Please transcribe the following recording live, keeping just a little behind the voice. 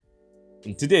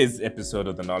In today's episode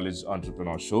of the Knowledge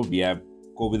Entrepreneur Show, we have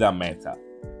Kovida Mehta,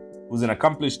 who's an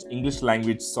accomplished English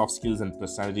language, soft skills, and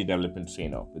personality development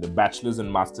trainer. With a bachelor's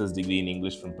and master's degree in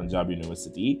English from Panjab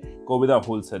University, Kovida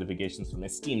holds certifications from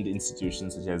esteemed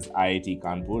institutions such as IIT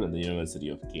Kanpur and the University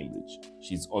of Cambridge.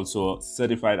 She's also a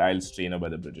certified IELTS trainer by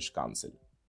the British Council.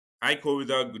 Hi,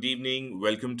 Kovida. Good evening.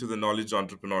 Welcome to the Knowledge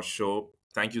Entrepreneur Show.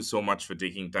 Thank you so much for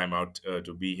taking time out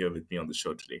to be here with me on the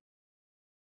show today.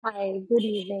 Hi, good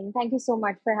evening. Thank you so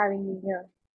much for having me here.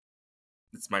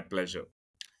 It's my pleasure.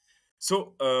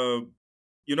 So,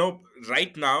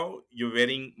 right now you're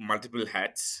wearing multiple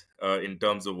hats in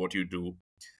terms of what you do.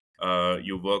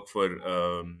 You work for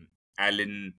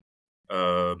Allen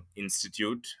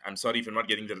Institute. I'm sorry if I'm not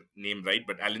getting the name right,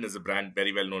 but Allen is a brand,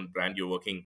 very well-known brand. You're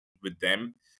working with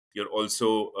them. You're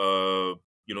also,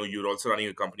 you're also running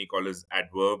a company called as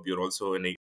ADVERB. You're also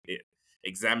an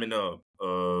examiner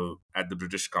at the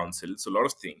British Council. So a lot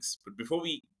of things. But before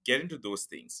we get into those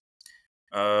things,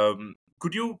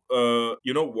 could you,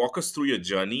 walk us through your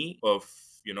journey of,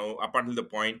 up until the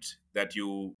point that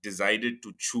you decided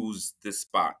to choose this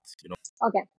path?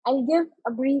 Okay, I'll give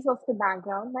a brief of the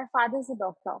background. My father's a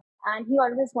doctor, and he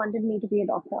always wanted me to be a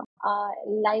doctor.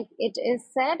 Like it is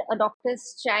said, a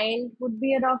doctor's child would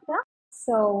be a doctor.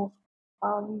 So,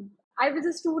 I was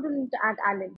a student at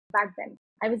Allen back then.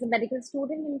 I was a medical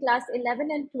student in class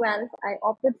 11 and 12. I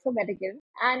opted for medical,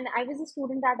 and I was a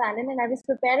student at Allen, and I was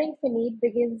preparing for NEET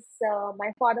because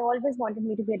my father always wanted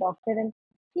me to be a doctor, and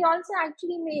he also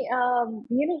actually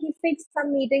he fixed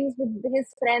some meetings with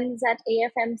his friends at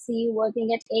AFMC,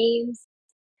 working at AIMS,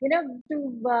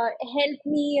 to help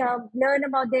me learn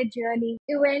about their journey.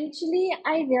 Eventually,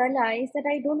 I realized that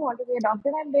I don't want to be a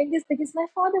doctor. I'm doing this because my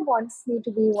father wants me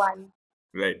to be one.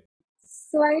 Right.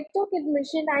 So I took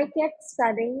admission. I kept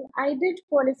studying. I did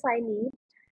qualify NEET.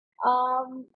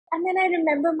 And then I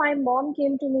remember my mom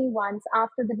came to me once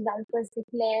after the result was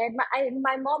declared.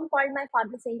 My mom called my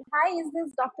father saying, "Hi, is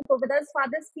this Dr. Kovida's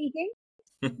father speaking?"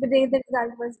 The day the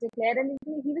result was declared. And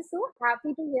he was so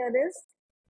happy to hear this.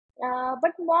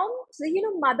 But moms,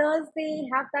 mothers, they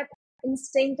have that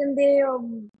instinct and they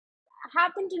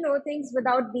happen to know things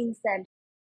without being said.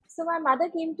 So my mother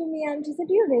came to me and she said,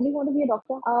 "Do you really want to be a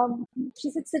doctor?" She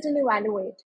said, "Sit and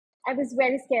evaluate." I was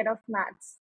very scared of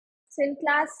maths. So in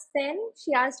class 10,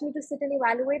 she asked me to sit and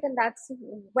evaluate, and that's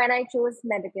when I chose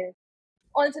medical.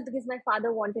 Also because my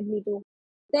father wanted me to.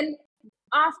 Then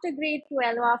after grade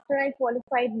 12, after I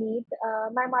qualified NEET,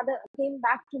 my mother came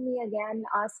back to me again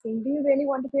asking, "Do you really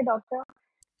want to be a doctor?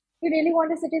 You really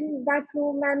want to sit in that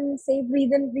room and say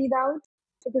breathe in, breathe out?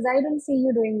 Because I don't see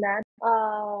you doing that.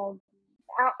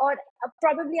 Or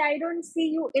probably I don't see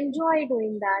you enjoy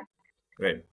doing that."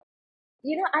 Right.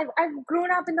 I've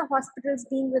grown up in the hospitals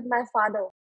being with my father.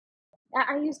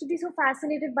 I used to be so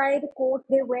fascinated by the coat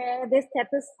they wear, their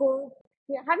stethoscope.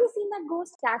 Yeah, have you seen that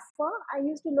ghost Casper? I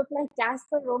used to look like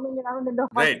Casper roaming around in the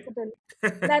Right. hospital.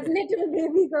 That little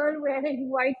baby girl wearing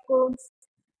white coats.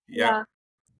 Yeah. Yeah.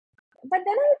 But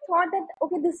then I thought that,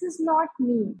 okay, this is not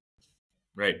me.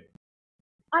 Right.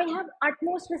 I have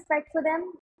utmost respect for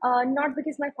them, not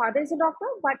because my father is a doctor,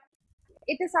 but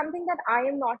it is something that I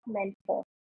am not meant for.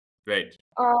 Right.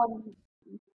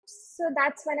 So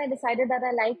that's when I decided that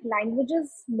I like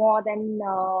languages more than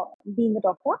being a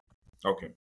doctor,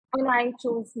 Okay. and I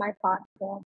chose my path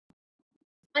there.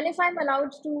 And if I'm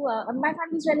allowed to, my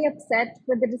father was really upset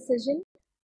with the decision,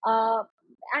 uh,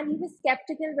 and he was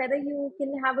skeptical whether you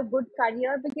can have a good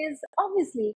career because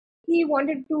obviously he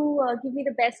wanted to give me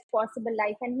the best possible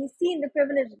life, and he's seen the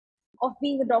privilege of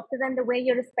being a doctor and the way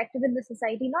you're respected in the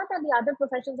society. Not that the other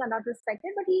professions are not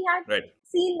respected, but he had Right.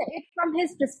 seen it from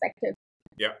his perspective.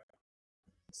 Yeah.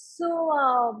 So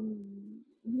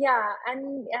yeah,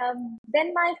 and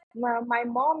then my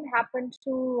mom happened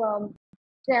to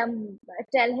tell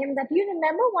him that, "You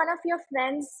remember one of your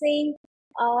friends saying,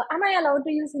 am I allowed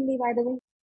to use Hindi, by the way?"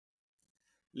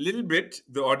 Little bit.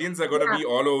 The audience are going to Yeah. be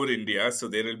all over India, so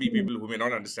there will be Mhm. people who may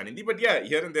not understand Hindi. But yeah,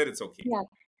 here and there it's okay. Yeah.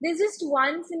 There's just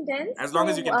one sentence. As long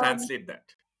as you So can translate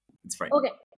that, it's fine.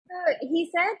 okay. He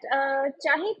said,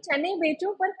 "Chahe chane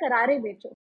becho par karare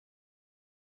becho."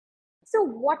 So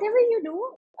whatever you do,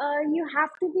 you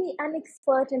have to be an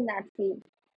expert in that field.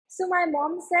 So my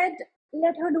mom said,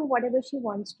 "Let her do whatever she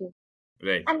wants to."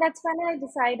 Right. And that's when I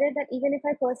decided that even if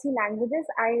I pursue languages,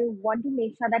 I want to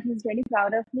make sure that he's really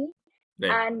proud of me.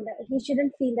 Right. And he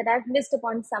shouldn't feel that I've missed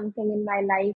upon something in my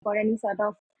life or any sort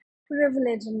of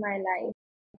privilege in my life.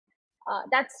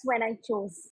 That's when I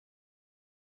chose.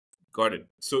 Got it.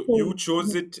 So you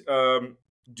chose it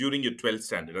during your 12th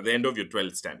standard, at the end of your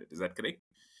 12th standard. Is that correct?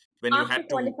 When you After had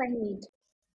to. qualifying NEET.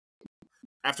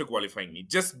 After qualifying NEET,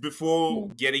 just before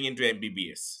Hmm. getting into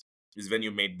MBBS, is when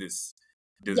you made this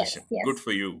Yes, decision. Good yes.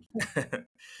 for you.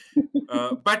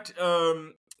 But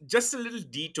just a little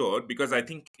detour, because I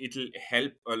think it'll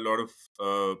help a lot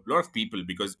of people,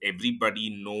 because everybody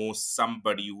knows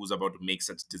somebody who's about to make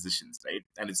such decisions, right?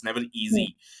 And it's never Hmm.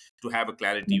 easy to have a Hmm.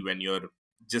 clarity when you're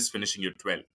just finishing your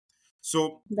 12.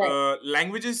 So, Right.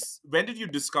 languages, when did you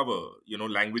discover,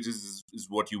 languages is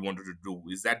what you wanted to do?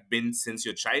 Is that been since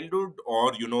your childhood,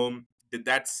 or, did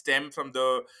that stem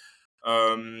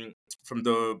um, from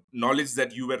the knowledge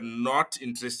that you were not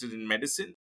interested in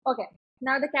medicine? Okay.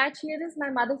 Now the catch here is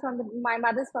my mother's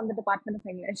from the Department of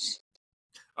English.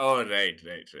 Oh, right.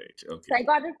 So Okay, I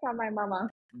got it from my mama.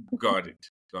 got it.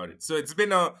 So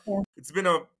Yeah. it's been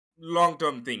a long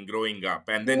term thing growing up,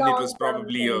 and then it was Long term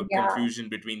probably a thing. Yeah. confusion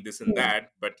between this and Hmm.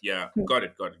 that. But yeah, Hmm. got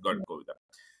it, Govida.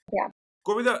 Yeah.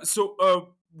 Govida,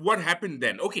 so what happened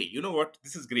then? Okay, you know what?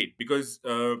 This is great, because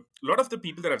a lot of the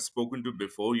people that I've spoken to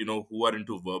before, who are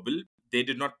into verbal, they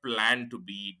did not plan to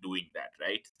be doing that,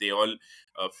 right? They all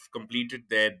completed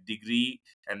their degree,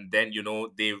 and then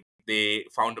they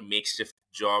found a makeshift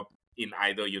job in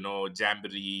either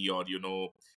Jamboree or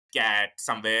Cat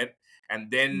somewhere, and Hmm.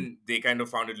 then they kind of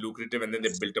found it lucrative, and then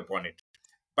they built upon it.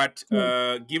 But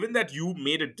Hmm. given that you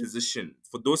made a decision,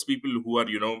 for those people who are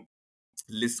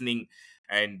listening,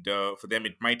 and for them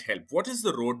it might help, what is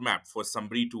the roadmap for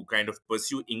somebody to kind of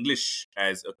pursue English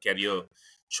as a career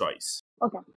choice?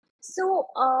 Okay. So,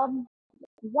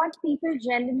 what people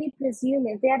generally presume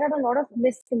is there are a lot of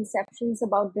misconceptions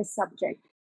about this subject.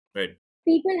 Right.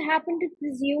 People happen to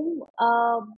presume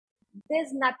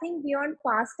there's nothing beyond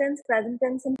past tense, present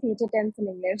tense, and future tense in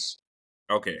English.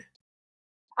 Okay.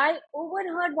 I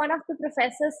overheard one of the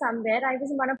professors somewhere. I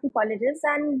was in one of the colleges,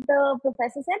 and the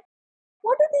professor said,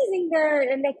 "What do these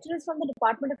lecturers from the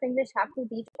Department of English have to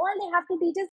teach? All they have to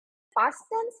teach is past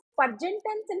tense, present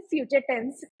tense, and future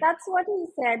tense." That's what he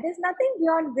said. There's nothing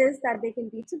beyond this that they can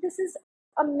teach. So this is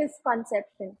a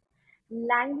misconception.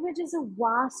 Language is a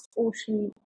vast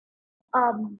ocean.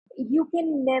 You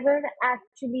can never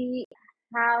actually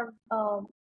have,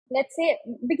 let's say,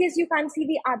 because you can't see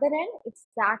the other end. It's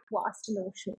that vast an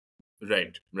ocean,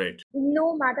 Right.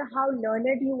 no matter how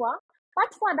learned you are.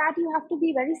 But for that, you have to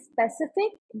be very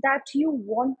specific that you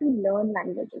want to learn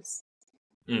languages.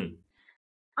 Mm.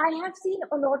 I have seen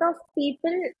a lot of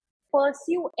people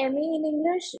pursue MA in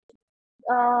English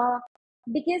uh,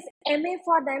 because MA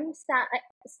for them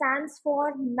stands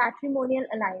for Matrimonial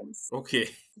Alliance. Okay.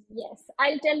 Yes,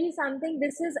 I'll tell you something.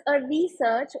 This is a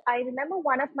research. I remember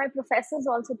one of my professors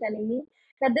also telling me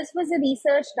that this was a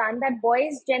research done that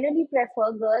boys generally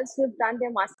prefer girls who've done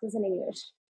their masters in English.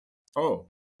 Oh,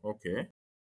 okay.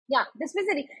 Yeah, this was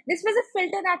a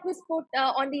filter that was put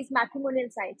on these matrimonial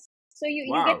sites. So you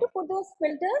get to Wow. put those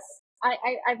filters.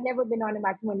 I've never been on a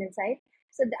matrimonial site,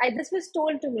 so this was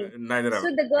told to me. Neither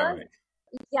So the have girls,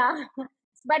 I. yeah,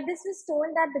 but this was told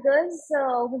that the girls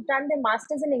who've done their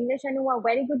masters in English and who are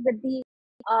very good with the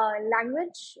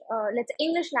language, let's say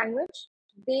English language,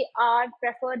 they are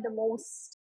preferred the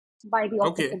most by the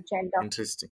Okay. opposite gender.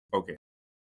 Interesting. Okay.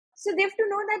 So they have to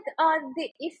know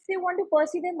that if they want to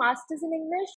pursue their masters in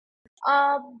English,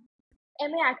 um,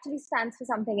 MA actually stands for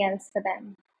something else for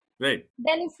them. Right.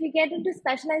 Then, if you get into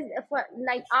specialized,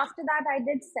 like after that, I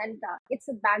did Center. It's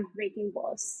a back-breaking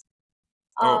course.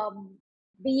 Oh, Um,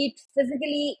 be it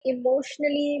physically,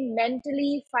 emotionally,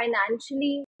 mentally,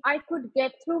 financially, I could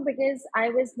get through because I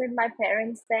was with my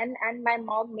parents then, and my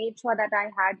mom made sure that I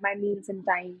had my meals in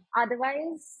time.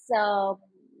 Otherwise,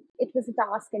 it was a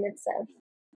task in itself.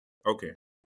 okay.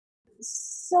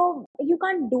 So you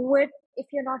can't do it if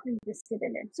you're not interested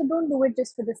in it. So don't do it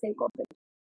just for the sake of it.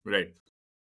 Right.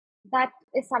 That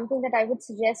is something that I would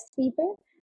suggest people.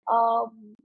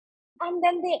 Um, and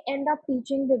then they end up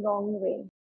teaching the wrong way.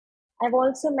 I've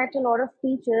also met a lot of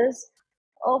teachers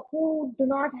who do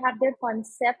not have their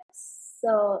concepts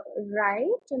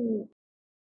right, and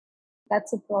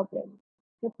that's a problem.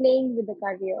 You're playing with the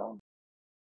career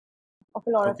of a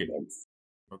lot of Okay. kids.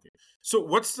 Okay. So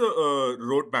what's the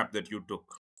roadmap that you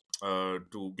took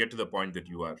to get to the point that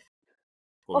you are,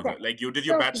 Okay, Govida? Like, you did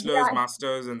your so bachelor's,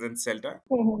 masters, and then CELTA?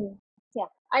 yeah,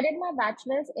 I did my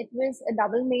bachelor's. It was a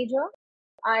double major.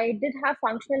 I did have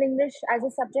functional English as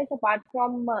a subject apart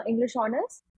from English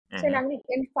honors. So Mm-hmm.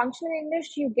 in functional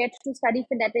English, you get to study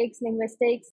phonetics,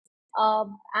 linguistics,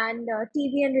 and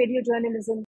TV and radio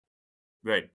journalism.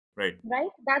 Right. Right?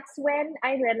 That's when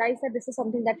I realized that this is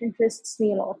something that interests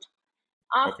me a lot.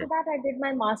 After Okay. that, I did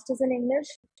my master's in English.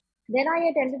 Then I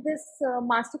attended this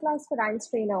masterclass for IELTS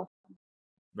trainer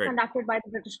Right. conducted by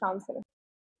the British Council.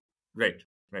 Right.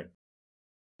 Right.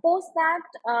 Post that,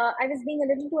 I was being a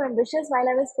little too ambitious while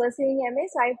I was pursuing MA,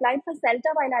 so I applied for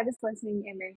CELTA while I was pursuing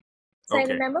MA. So I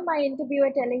Okay. remember my interviewer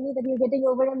telling me that you're getting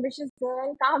over ambitious,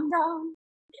 girl. Calm down.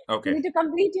 You Okay. need to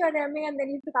complete your MA and then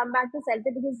you have to come back to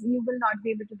CELTA because you will not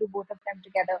be able to do both of them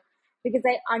together. Because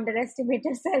I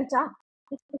underestimated CELTA.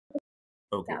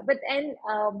 Okay. Yeah, but then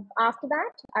after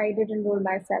that, I did enroll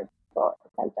myself for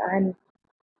CELTA, and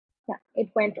yeah, it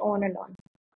went on and on.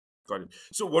 Got it.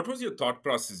 So, what was your thought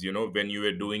process? When you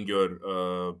were doing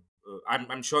your,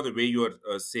 I'm sure the way you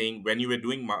are saying when you were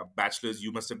doing bachelor's,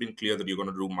 you must have been clear that you're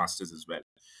going to do masters as well.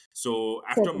 So,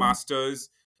 after Certainly. masters,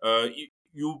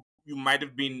 you might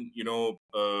have been,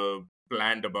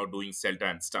 planned about doing CELTA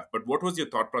and stuff. But what was your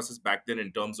thought process back then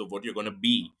in terms of what you're going to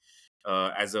be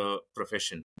as a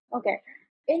profession? Okay.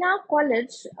 In our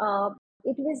college,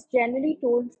 it was generally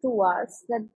told to us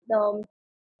that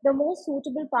the most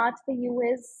suitable path for you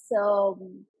is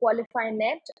qualify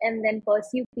NET and then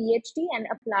pursue PhD and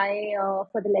apply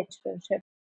for the lecturership.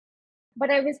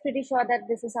 But I was pretty sure that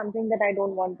this is something that I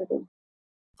don't want to do.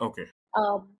 Okay.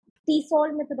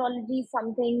 TESOL methodology is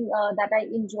something that I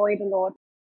enjoyed a lot.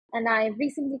 And I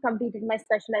recently completed my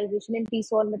specialization in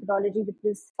TESOL methodology, which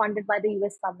was funded by the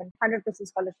US government, 100%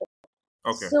 scholarship.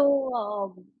 Okay.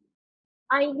 So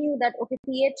I knew that, okay,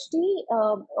 PhD,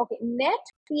 okay, NET,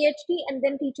 PhD, and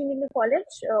then teaching in the college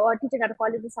or teaching at a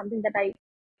college is something that I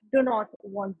do not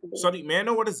want to do. Sorry, may I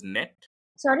know what is net?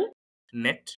 Sorry?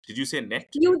 Net? Did you say net?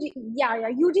 Yeah, UGC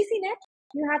NET.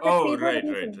 You have that Oh, paper that right,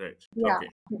 you right, say. right. Yeah. Okay.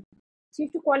 So you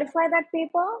have to qualify that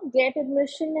paper, get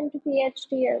admission into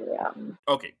PhD.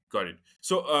 Okay, got it.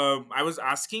 So I was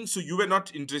asking, so you were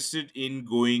not interested in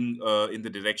going in the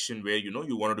direction where you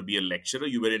wanted to be a lecturer.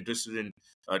 You were interested in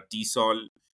TESOL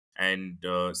and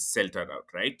CELTA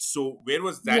route, right? So where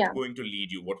was that Yeah. going to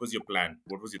lead you? What was your plan?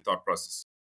 What was your thought process?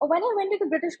 When I went to the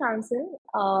British Council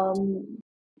for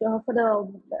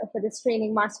this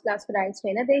training, masterclass for IELTS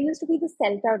trainer, there used to be the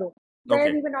CELTA room where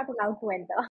Okay, we were not allowed to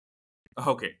enter.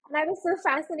 okay, And I was so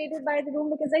fascinated by the room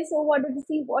because I so wanted to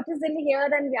see what is in here,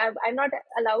 and I'm not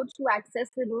allowed to access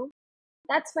the room.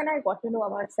 That's when I got to know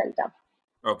about CELTA,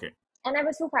 okay, and I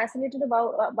was so fascinated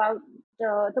about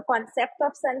the concept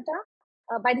of CELTA,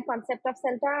 by the concept of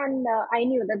CELTA, and I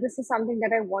knew that this is something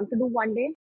that I want to do one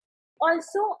day.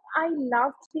 Also, I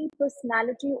loved the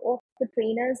personality of the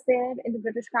trainers there in the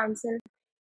British Council,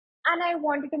 and I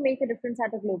wanted to make a difference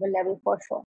at a global level for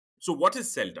sure. So what is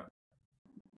CELTA?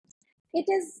 It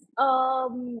is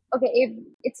okay.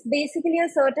 It's basically a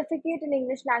certificate in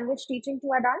English language teaching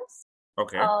to adults,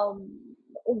 Okay,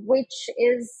 which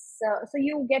is so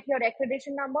you get your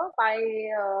accreditation number by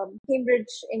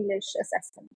Cambridge English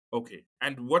Assessment. okay.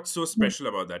 And what's so special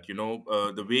about that?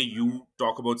 The way you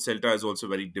talk about CELTA is also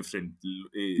very different.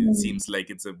 It Mhm. seems like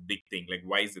it's a big thing. Like,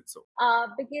 why is it so?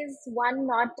 Because one,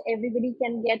 not everybody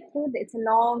can get through. It's a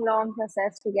long, long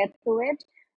process to get through it.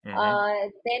 Mm-hmm.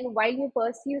 Then, while you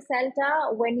pursue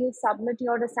CELTA, when you submit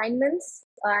your assignments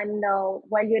and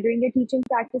while you're doing your teaching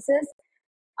practices,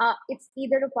 it's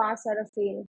either a pass or a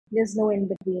fail. There's no in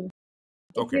between.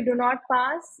 If Okay, you do not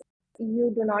pass, you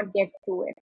do not get through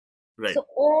it. right. So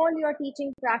all your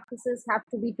teaching practices have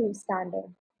to be to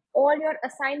standard. All your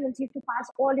assignments, you have to pass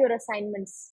all your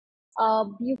assignments.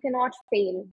 You cannot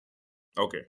fail.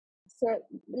 Okay, So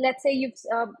let's say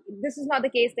this is not the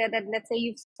case there, that let's say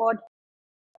you've scored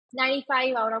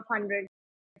 95 out of 100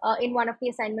 in one of the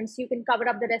assignments, you can cover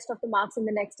up the rest of the marks in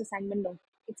the next assignment. No,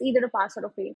 it's either a pass or a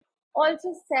fail.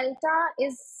 Also, CELTA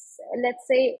is, let's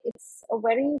say, it's a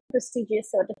very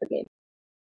prestigious certificate,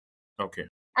 okay.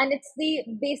 and it's the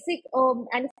basic,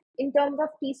 and in terms of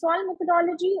TESOL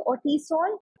methodology or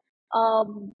TESOL,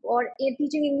 or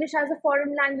teaching English as a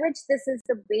foreign language, this is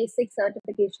the basic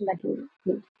certification that you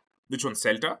need. Which one,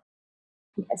 CELTA?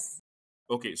 Yes.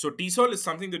 Okay, so TESOL is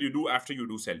something that you do after you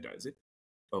do CELTA, is it?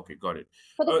 Okay, got it.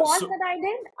 For the course So that I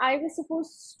did, I was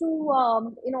supposed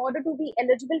to, in order to be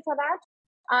eligible for that,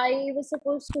 I was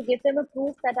supposed to give them a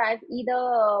proof that I've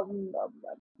either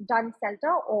done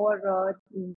CELTA or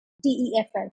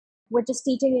TEFL, which is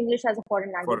teaching English as a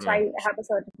foreign language. foreign So I language. have a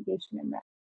certification in that.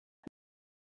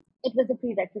 It was a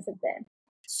prerequisite there.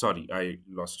 Sorry, I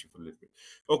lost you for a little bit.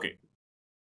 Okay,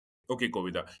 okay,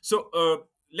 Kovida. So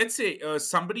let's say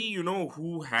somebody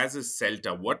who has a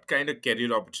CELTA, what kind of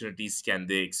career opportunities can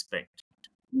they expect?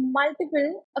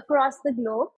 Multiple across the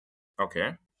globe,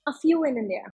 Okay. a few in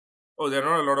India. Oh, there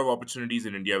are not a lot of opportunities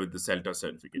in India with the CELTA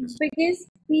certificate, is it? Because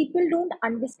people don't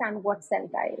understand what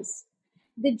CELTA is.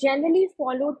 The generally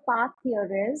followed path here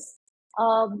is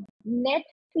NET,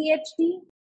 PhD,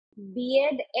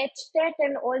 B.Ed, HTET,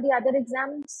 and all the other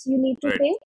exams you need to Right,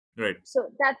 take. right.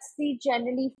 So that's the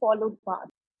generally followed path.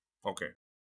 Okay.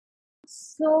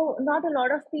 So not a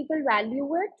lot of people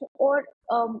value it, or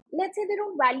let's say they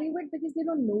don't value it because they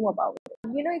don't know about it.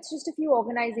 It's just a few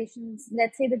organizations,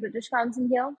 let's say the British Council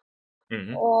here,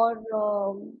 Hmm. or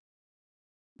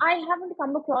I haven't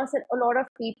come across a lot of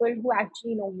people who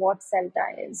actually know what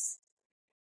CELTA is.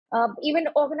 Even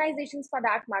organizations for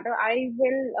that matter. I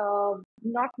will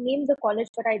not name the college,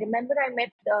 but I remember I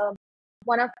met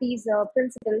one of these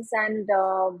principals and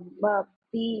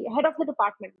the head of the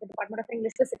Department of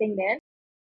English was sitting there.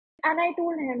 And I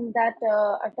told him that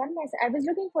I was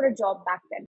looking for a job back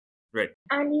then. Right.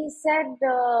 And he said,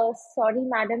 sorry,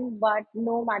 madam, but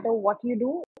no matter what you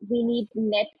do, we need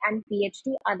net and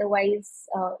PhD. Otherwise,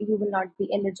 you will not be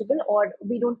eligible, or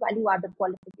we don't value other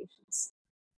qualifications.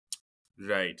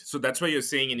 Right. So that's why you're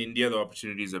saying in India the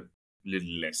opportunities are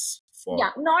little less for. Yeah,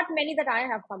 not many that I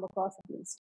have come across at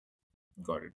least.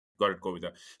 Got it. Got it,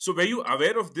 Kovida. So were you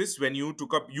aware of this when you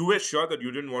took up? You were sure that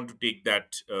you didn't want to take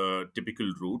that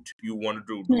typical route. You wanted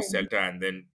to do Hmm. CELTA and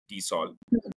then TESOL.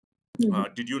 Hmm.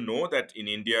 Did you know that in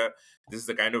India this is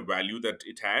the kind of value that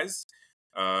it has?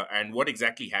 And what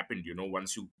exactly happened?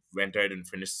 Once you went ahead and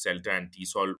finished CELTA and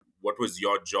TESOL, what was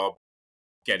your job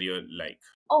career like?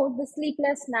 Oh, the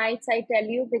sleepless nights, I tell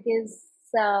you, because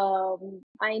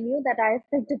I knew that I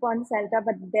picked upon CELTA,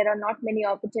 but there are not many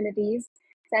opportunities.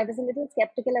 So I was a little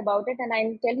skeptical about it. And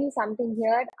I'll tell you something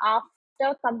here.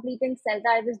 After completing CELTA,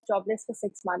 I was jobless for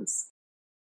 6 months.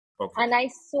 Okay. And I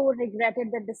so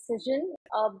regretted the decision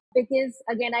because,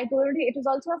 again, I told you it was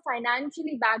also a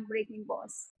financially backbreaking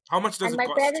course. How much does And it my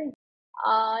cost? parents,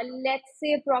 let's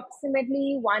say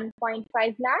approximately 1.5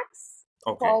 lakhs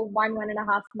Okay. for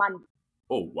 1.5 months.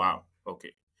 Oh, wow.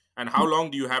 Okay. And how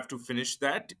long do you have to finish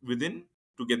that within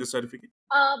to get the certificate?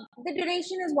 The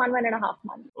duration is 1.5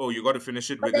 months. Oh, you got to finish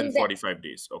it But within then, 45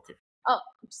 days. Okay. uh,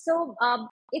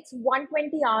 it's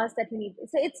 120 hours that you need.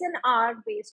 So it's an hour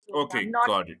based program, Okay. not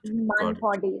Got it. Got month it.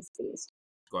 or days based.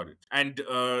 Got it. And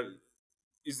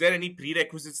is there any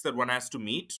prerequisites that one has to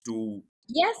meet to?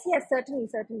 Yes, yes, certainly,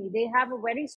 certainly. They have a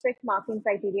very strict marking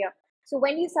criteria. So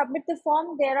when you submit the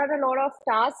form, there are a lot of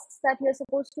tasks that you're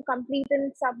supposed to complete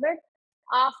and submit.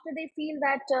 After they feel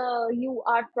that you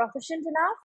are proficient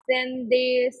enough, then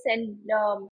they send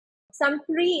some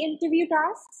pre-interview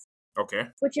tasks, Okay.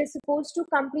 which you're supposed to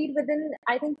complete within,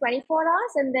 I think, 24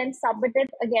 hours and then submit it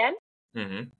again.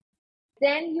 Mm-hmm.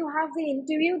 Then you have the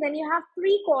interview, then you have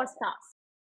pre-course tasks.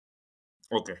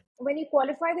 Okay. When you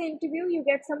qualify the interview, you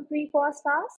get some pre-course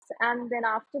tasks, and then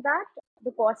after that,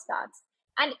 the course starts.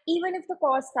 And even if the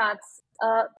course starts,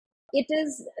 it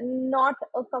is not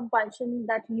a compulsion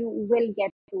that you will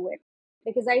get through it,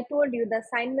 because I told you the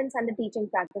assignments and the teaching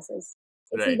practices.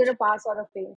 It's Right. either a pass or a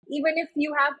fail. Even if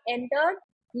you have entered,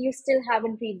 you still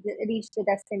haven't reached the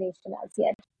destination as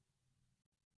yet.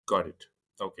 Got it.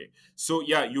 Okay. So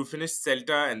yeah, you finished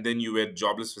CELTA and then you were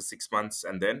jobless for 6 months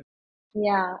and then.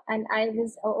 Yeah, and I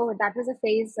was that was a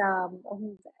phase.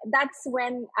 That's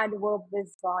when ADVERB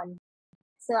was born.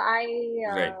 So I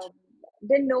Right.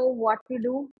 didn't know what to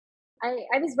do.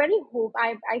 I was very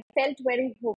I felt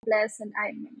very hopeless, and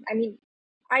I mean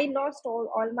I lost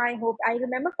all my hope. I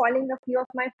remember calling a few of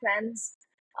my friends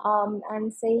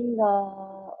and saying,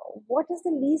 "What is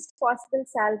the least possible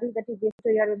salary that you give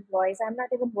to your employees? I'm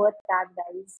not even worth that,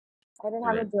 guys. I don't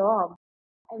have a Right. job."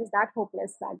 I was that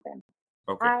hopeless back then.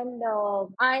 Okay. And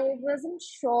I wasn't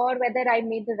sure whether I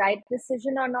made the right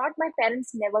decision or not. My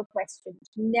parents never questioned,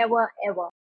 never ever.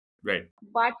 Right.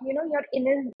 But your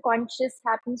inner conscious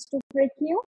happens to prick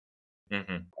you.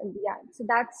 Mm-hmm. And yeah, so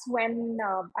that's when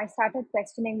I started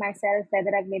questioning myself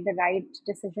whether I've made the right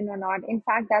decision or not. In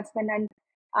fact, that's when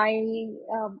I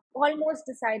almost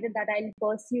decided that I'll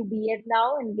pursue B.Ed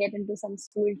now and get into some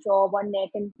school job or net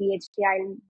and PhD.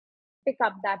 I'll pick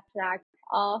up that track.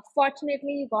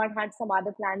 Fortunately, God had some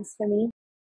other plans for me,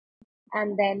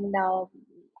 and then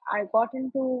I got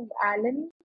into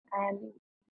Allen, and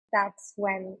that's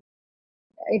when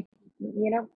it you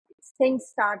know things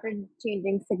started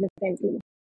changing significantly.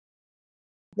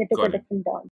 They took a Got it. different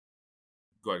turn.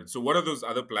 Got it. So what are those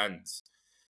other plans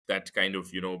that kind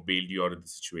of, bailed you out of the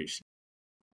situation?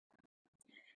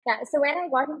 Yeah, so when I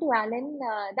got into Allen,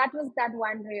 that was that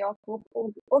one ray of hope.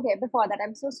 Okay, before that,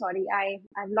 I'm so sorry,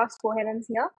 I've lost coherence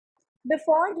here.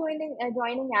 Before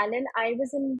joining Allen, I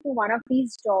was into one of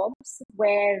these jobs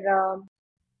where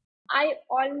I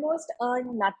almost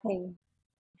earned nothing,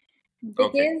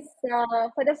 Okay. because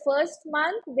for the first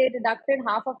month they deducted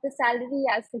half of the salary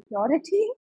as security,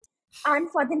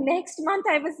 and for the next month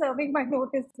I was serving my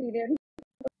notice period.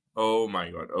 Oh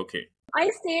my God. Okay. I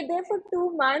stayed there for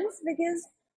 2 months because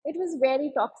it was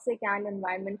very toxic, and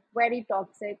environment very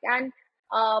toxic. And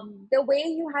the way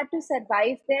you had to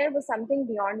survive there was something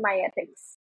beyond my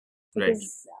ethics. Right.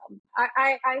 Because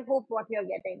I hope what you're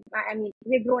getting. I mean,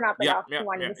 we've grown up Yeah, enough yeah, to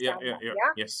yeah, yeah, understand yeah, that. yeah.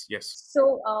 Yeah. Yes, yes.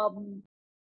 So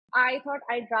I thought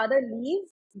I'd rather leave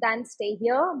than stay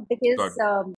here because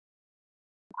Got it.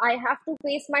 I have to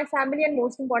face my family, and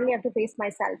most importantly, I have to face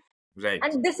myself. Right,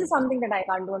 And this is right, something that I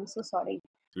can't do. I'm so sorry.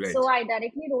 So right. I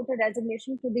directly wrote a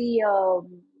resignation to the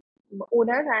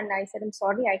owner, and I said, I'm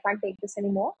sorry, I can't take this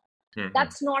anymore. Mm-hmm.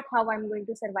 That's not how I'm going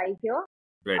to survive here.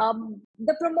 Right.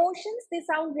 The promotions, they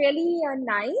sound really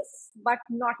nice, but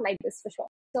not like this for sure.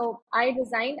 So I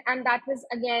resigned, and that was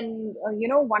again,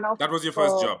 one of That was your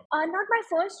first job. not my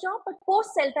first job, but post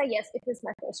Celta, yes, it was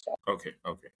my first job. Okay,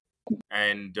 okay.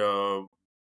 And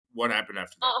what happened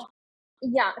after that? Uh,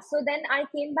 yeah. So then I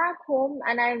came back home,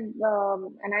 and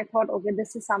I thought, okay,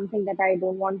 this is something that I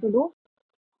don't want to do.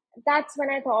 That's when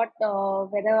I thought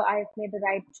whether I've made the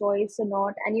right choice or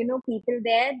not. And people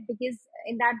there, because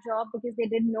in that job, because they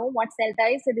didn't know what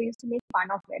Celta is, so they used to make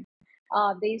fun of it.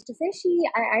 They used to say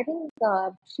I think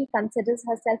she considers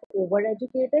herself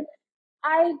overeducated.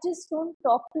 I just don't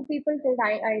talk to people till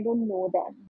I don't know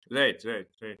them. Right, right,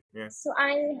 right. Yeah. So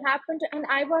I happened to, and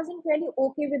I wasn't really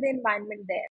okay with the environment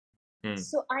there. Hmm.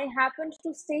 So I happened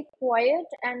to stay quiet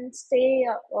and stay,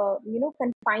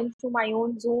 confined to my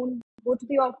own zone, go to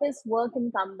the office, work,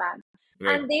 and come back.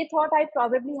 Right. And they thought I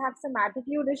probably have some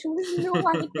attitude issues. No,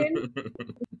 I didn't.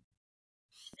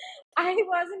 I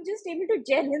wasn't just able to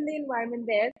gel in the environment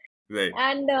there. Right,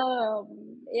 And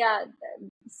yeah,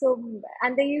 so,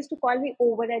 and they used to call me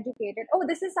overeducated. Oh,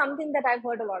 this is something that I've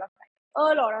heard a lot of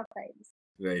times,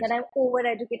 right. that I'm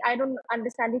overeducated. I don't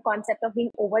understand the concept of being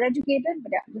overeducated,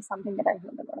 but yeah, this is something that I've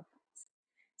heard a lot of times.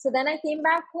 So then I came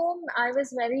back home. I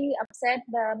was very upset.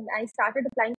 I started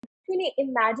applying. Can you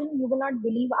imagine? You will not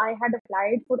believe I had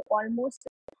applied for almost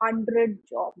 100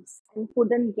 jobs and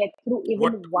couldn't get through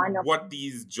even one of What them.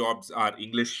 these jobs are?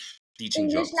 English teaching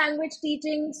English jobs. language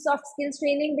teaching, soft skills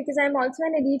training, because I'm also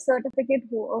an elite certificate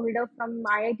holder from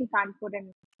IIT Kanpur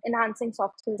in enhancing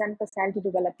soft skills and personality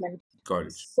development. Got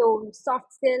it. So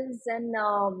soft skills and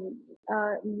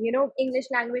English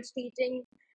language teaching,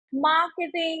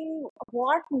 marketing,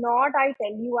 what not. I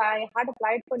tell you, I had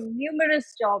applied for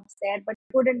numerous jobs there, but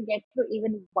couldn't get through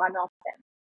even one of them.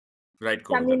 Right,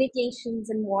 Kovida. Communications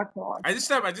and whatnot. I just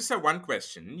have one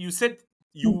question. You said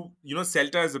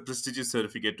CELTA is a prestigious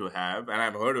certificate to have, and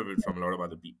I've heard of it from a lot of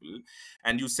other people.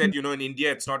 And you said in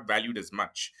India it's not valued as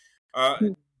much.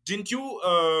 Didn't you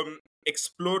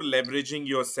explore leveraging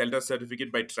your CELTA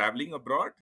certificate by traveling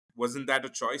abroad? Wasn't that a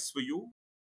choice for you?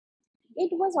 It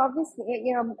was obviously,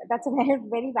 that's a very,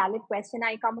 very valid question.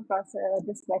 I come across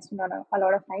this question on a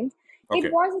lot of times. It Okay,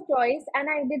 was a choice, and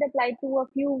I did apply to a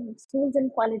few schools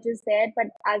and colleges there, but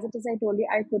as it is, I told you,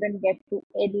 I couldn't get to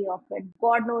any of it.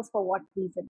 God knows for what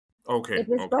reason. okay, It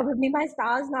was okay. probably my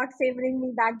stars not favoring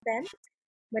me back then.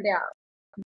 But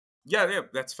yeah. Yeah, yeah,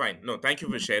 that's fine. No, thank you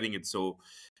for sharing it so,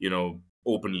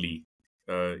 openly.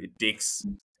 It takes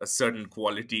a certain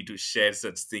quality to share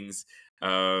such things.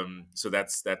 So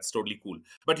that's totally cool.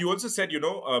 But you also said,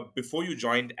 before you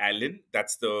joined Allen,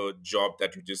 that's the job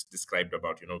that you just described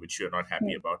about, which you're not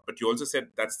happy about. But you also said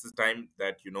that's the time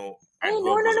that, Hey, no, Adverb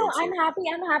no, was no. I'm also. happy.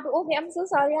 I'm happy. Okay, I'm so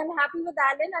sorry. I'm happy with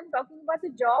Alan. I'm talking about the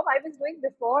job I was doing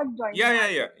before Yeah, joining yeah,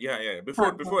 yeah, Alan. yeah, yeah. Before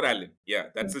Huh, huh. before Allen, yeah,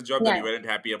 that's the job that Yeah. you weren't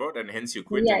happy about, and hence you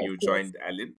quit and Yes, you yes. joined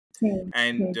Allen. Hmm, hmm.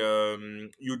 And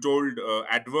you told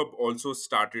Adverb also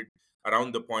started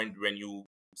around the point when you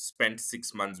spent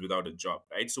 6 months without a job,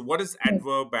 right? So what is Hmm.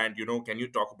 Adverb, and can you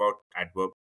talk about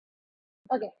Adverb?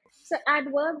 Okay, so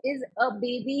ADVERB is a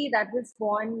baby that was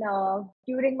born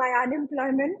during my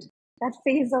unemployment, that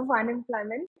phase of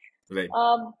unemployment. Right.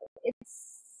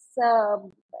 It's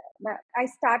I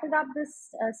started up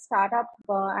this startup,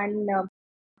 and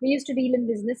we used to deal in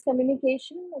business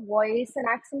communication, voice and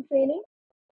accent training.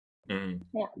 Mhm.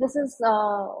 Yeah, this is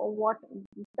what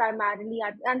primarily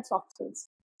and soft skills.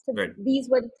 So Right. these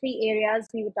were the three areas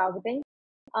we were targeting.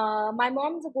 My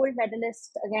mom's a gold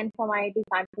medalist again from IIT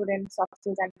Kanpur in soft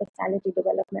skills and personality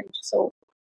development. So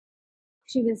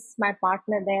she was my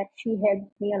partner there. She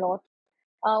helped me a lot.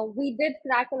 We did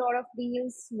crack a lot of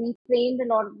deals. We trained a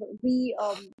lot. We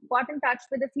got in touch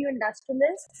with a few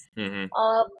industrialists. Hmm.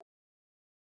 Uh,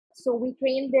 so we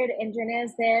trained their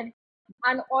engineers there.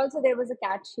 And also there was a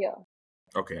catch here.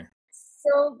 Okay.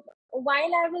 So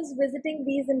while I was visiting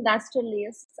these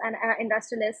industrialists and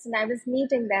I was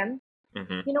meeting them,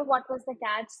 Hmm. you know what was the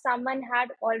catch? Someone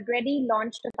had already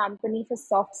launched a company for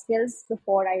soft skills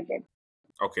before I did.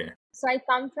 Okay. So I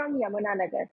come from Yamuna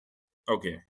Nagar.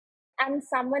 Okay. and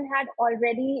someone had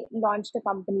already launched a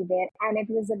company there, and it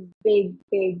was a big,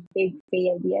 big, big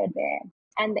failure there.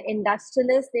 And the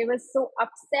industrialists, they were so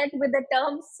upset with the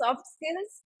term soft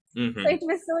skills. So Mm-hmm. it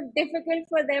was so difficult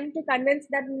for them to convince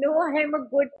that no, I'm a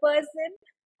good person.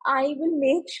 I will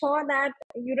make sure that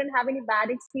you don't have any bad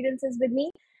experiences with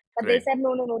me. But they Right. said,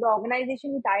 no, no, no. The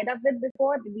organization we tied up with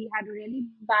before, we had a really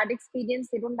bad experience.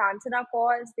 They don't answer our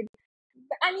calls. They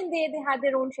had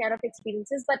their own share of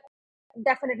experiences, but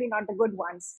definitely not the good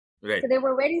ones. So Right. they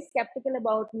were very skeptical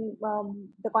about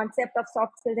the concept of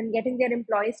soft skills and getting their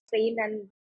employees trained. And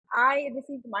I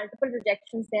received multiple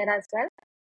rejections there as well.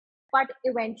 But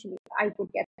eventually, I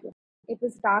could get through. It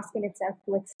was a task in itself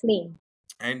to explain.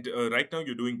 And right now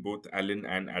you're doing both Allen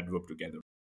and Adverb together.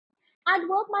 At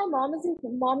work, my mom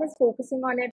is focusing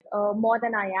on it more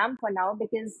than I am for now,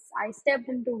 because I stepped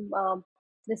into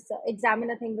this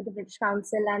examiner thing with the British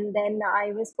Council, and then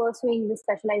I was pursuing this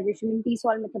specialization in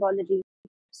TESOL methodology.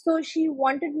 So she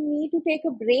wanted me to take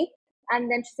a break, and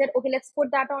then she said, "Okay, let's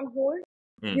put that on hold.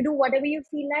 You Mm. do whatever you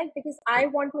feel like, because I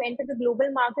want to enter the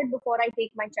global market before I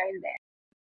take my child there."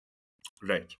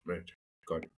 Right. Right.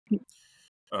 Got it.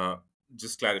 Uh,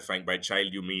 just clarifying, by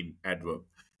child you mean Adverb.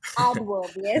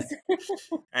 Adverb, yes.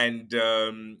 And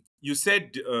you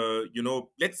said,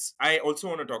 let's. I also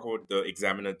want to talk about the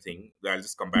examiner thing. I'll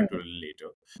just come back to it a little later.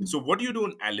 So, what do you do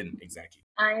in Allen exactly?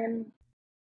 I am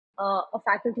a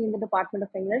faculty in the Department of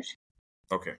English.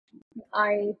 Okay.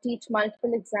 I teach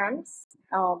multiple exams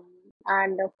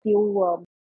and a few.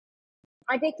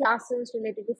 I take classes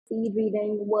related to speed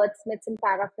reading, wordsmiths, and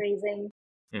paraphrasing.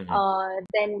 Hmm.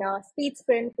 Then speed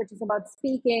sprint, which is about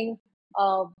speaking.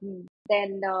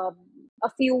 Then a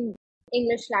few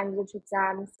English language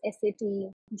exams,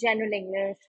 SAT, general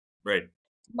English, Right.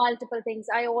 multiple things.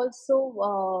 I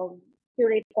also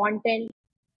curate content,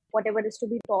 whatever is to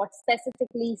be taught,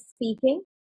 specifically speaking,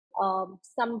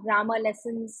 some grammar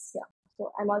lessons. Yeah.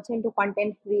 So I'm also into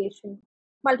content creation,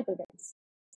 multiple things.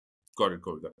 Got it.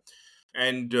 Got that.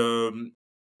 And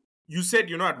you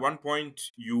said, at one point,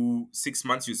 6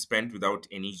 months you spent without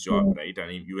any job, Mm. right? I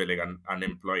mean, you were like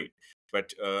unemployed.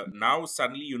 But now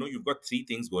suddenly, you've got three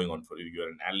things going on for you. You're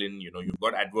an Allen, you've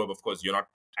got Adverb. Of course, you're not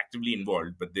actively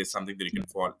involved, but there's something that you can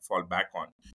fall back on.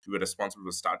 You were responsible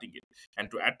for starting it. And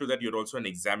to add to that, you're also an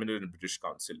examiner in the British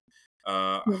Council.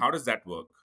 Mm. How does that work?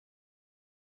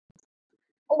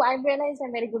 Oh, I've realized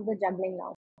I'm very good with juggling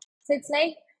now. So it's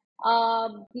like,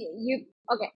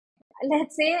 okay,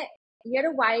 let's say you're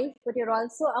a wife, but you're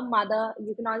also a mother.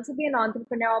 You can also be an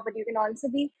entrepreneur, but you can also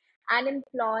be an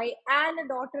employee and a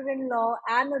daughter-in-law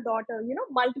and a daughter,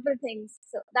 multiple things.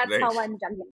 So that's Right. how I'm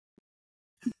juggling.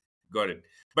 Got it.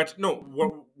 But no,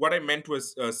 what I meant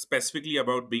was specifically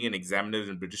about being an examiner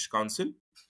in British Council.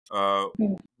 Uh,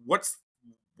 Hmm. what's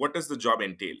what does the job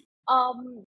entail?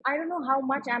 I don't know how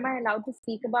much am I allowed to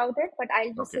speak about it, but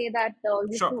I'll just Okay, say that you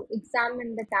have sure. to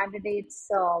examine the candidates.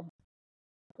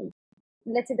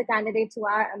 Let's say the candidates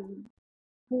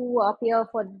who appear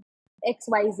for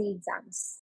XYZ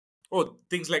exams. Oh,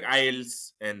 things like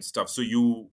IELTS and stuff. So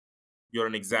you're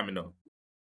an examiner.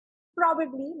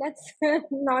 Probably, let's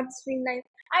not streamline.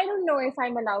 I don't know if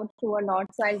I'm allowed to or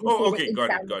not, so I'll just Oh, say the okay, got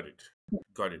it, exam. got it,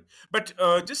 got it. But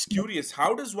just curious,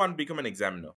 how does one become an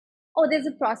examiner? Oh, there's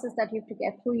a process that you have to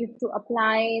get through. You have to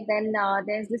apply. Then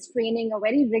there's this training, a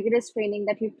very rigorous training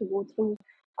that you have to go through.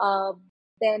 Uh,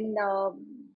 then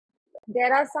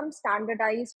there are some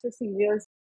standardized procedures,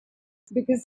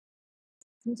 because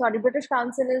I'm sorry, British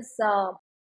Council is uh,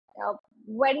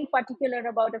 very particular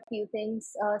about a few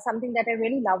things. Something that I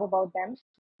really love about them,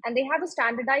 and they have a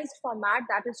standardized format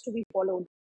that is to be followed.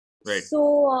 Right,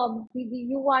 So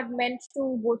you are meant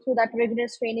to go through that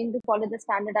rigorous training to follow the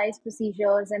standardized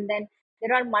procedures, and then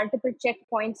there are multiple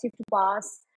checkpoints you have to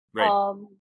pass. right.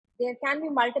 Um, there can be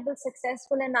multiple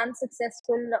successful and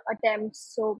unsuccessful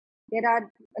attempts. So there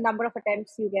are a number of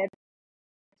attempts you get,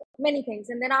 many things,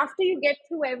 and then after you get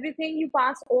through everything, you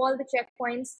pass all the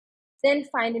checkpoints. Then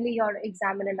finally, your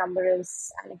examiner number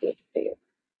is allocated to you.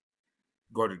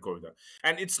 Got it, got it.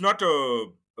 And it's not a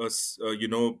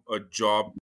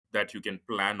job that you can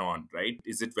plan on, right?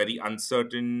 Is it very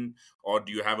uncertain, or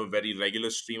do you have a very regular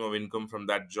stream of income from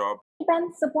that job?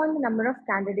 Depends upon the number of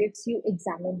candidates you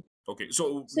examine. Okay,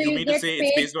 so So you you mean to get say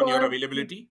it's paid based on your per.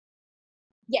 availability?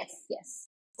 Yes, yes,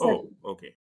 Oh, certainly.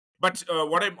 okay. But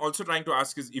what I'm also trying to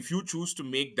ask is, if you choose to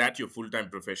make that your full-time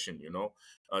profession,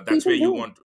 that's where People you do.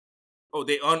 want. Oh,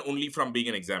 they earn only from being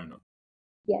an examiner.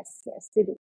 Yes, yes, they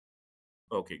do.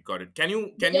 Okay, got it. Can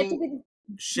you They can get to you be.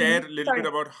 share a little bit Sorry.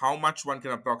 about how much one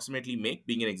can approximately make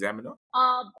being an examiner?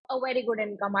 A very good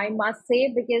income, I must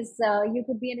say, because you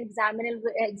could be an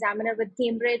examiner with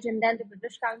Cambridge and then the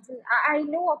British Council. I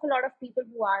know of a lot of people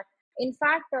who are. In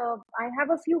fact, I have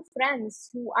a few friends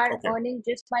who are Okay. earning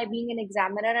just by being an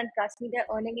examiner, and trust me, they're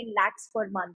earning in lakhs per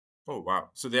month. Oh wow!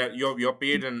 So you're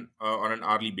paid on an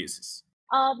hourly basis.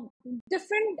 Um,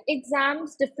 Different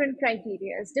exams, different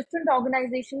criterias, different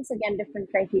organizations, again, different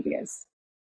criterias.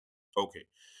 Okay.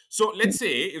 So let's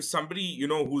say if somebody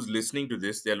who's listening to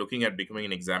this, they're looking at becoming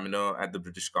an examiner at the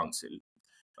British Council.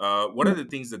 What are the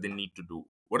things that they need to do?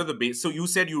 What are the base? So you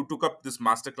said you took up this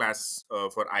masterclass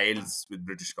for IELTS with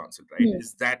British Council, right? Hmm.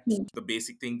 Is that Hmm. the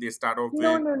basic thing they start off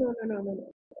No, with? no, no, no, no,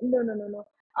 no, no, no, no, no,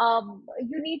 no.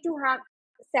 You need to have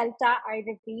CELTA, I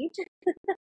repeat.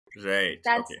 Right.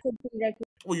 That's Okay. the prerequisite.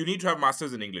 Oh, you need to have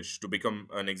masters in English to become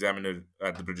an examiner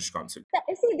at the British Council.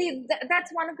 See,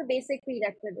 that's one of the basic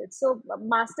prerequisites. So,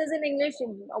 masters in English,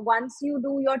 once you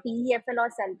do your TEFL or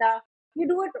CELTA, you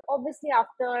do it obviously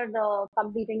after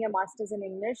completing your masters in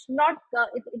English. Not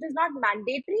it is not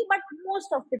mandatory, but most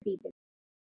of the people.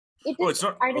 It Oh, is, it's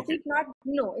not I okay. repeat, not,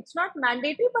 no, it's not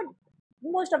mandatory, but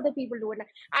most of the people do it.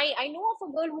 I know of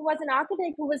a girl who was an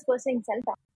architect who was pursuing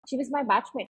CELTA. She was my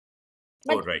batchmate.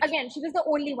 But Oh, right. again, she was the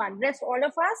only one. Rest, all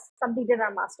of us completed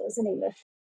our masters in English.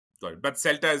 Got it. But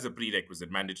CELTA is a prerequisite,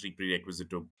 mandatory prerequisite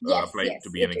to Yes, apply to yes,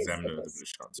 be it an is. It examiner at the is.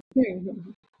 British Council.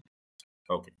 Hmm.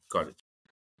 Okay, got it.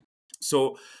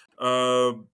 So,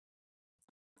 uh,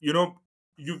 you know,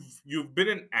 you've been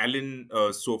in Allen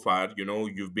so far.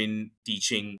 You've been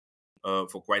teaching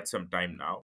for quite some time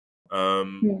now.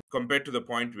 Hmm. Compared to the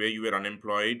point where you were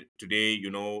unemployed today,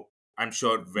 I'm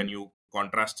sure when you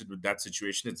contrasted with that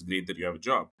situation, it's great that you have a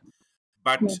job. Hmm.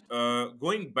 But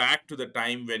going back to the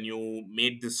time when you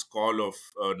made this call of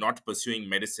not pursuing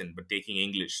medicine but taking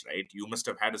English, right? You must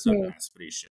have had a certain Hmm.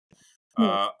 aspiration. Hmm.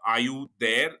 Are you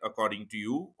there according to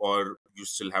you, or you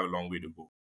still have a long way to go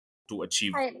to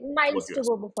achieve what Miles you to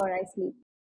aspire? go before I sleep.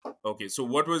 Okay, so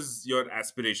what was your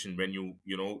aspiration when you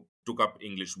took up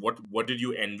English? What did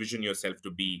you envision yourself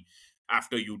to be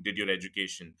after you did your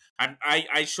education? And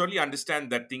I surely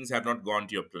understand that things have not gone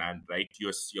to your plan, right?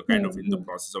 You're kind of Hmm. in the Hmm.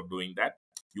 process of doing that.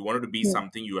 You wanted to be Hmm.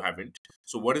 something you haven't.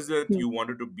 So what is it Hmm. you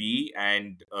wanted to be,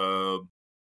 and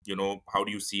how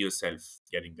do you see yourself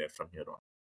getting there from here on?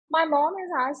 My mom has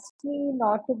asked me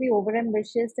not to be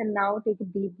overambitious and now take a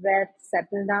deep breath,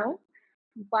 settle down.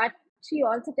 But she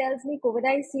also tells me, Covid,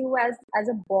 I see you as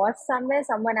a boss somewhere,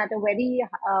 someone at a very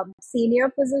senior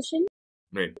position.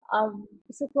 Right,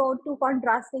 So, two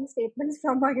contrasting statements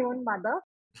from my own mother.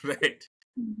 right,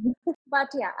 But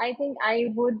yeah, I think I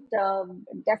would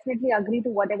definitely agree to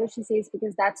whatever she says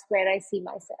because that's where I see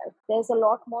myself. There's a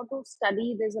lot more to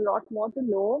study, there's a lot more to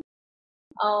know,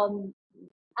 um,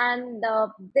 and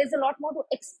there's a lot more to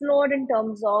explore in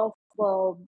terms of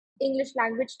English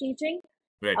language teaching.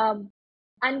 right. Um,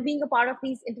 and being a part of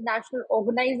these international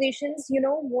organizations, you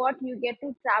know what, you get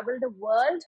to travel the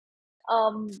world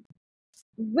um,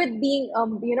 with being,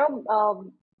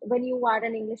 when you are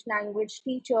an English language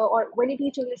teacher or when you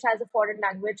teach English as a foreign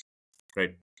language,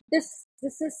 Right. this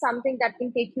is something that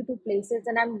can take you to places,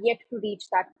 and I'm yet to reach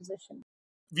that position.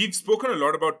 We've spoken a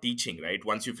lot about teaching, right?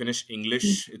 Once you finish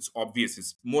English, it's obvious.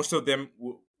 It's most of them.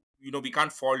 We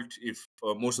can't fault if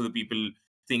most of the people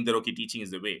think that okay, teaching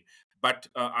is the way. But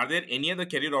are there any other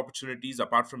career opportunities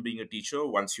apart from being a teacher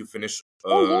once you finish?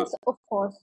 Oh yes, of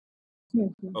course.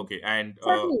 Mhm. Okay, and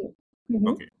Certainly. Hmm.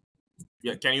 okay,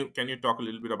 yeah. Can you talk a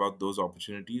little bit about those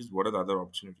opportunities? What are the other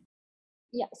opportunities?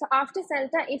 Yeah. So after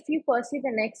CELTA, if you pursue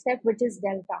the next step, which is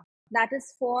Delta, that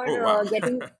is Oh for wow,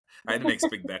 getting. I didn't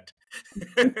expect that.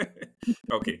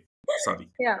 Okay, sorry.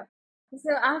 Yeah.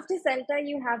 So after CELTA,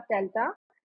 you have Delta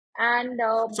and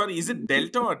Sorry, is it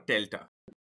Delta or Delta?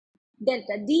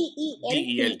 Delta,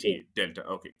 DELTA. Delta.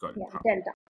 Okay, got it. Yeah, Huh.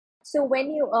 Delta. So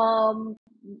when you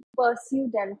pursue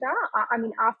Delta, I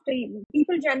mean, after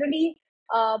people generally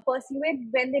pursue it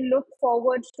when they look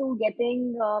forward to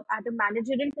getting at a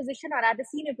managerial position or at a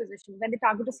senior position, when they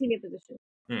target a senior position.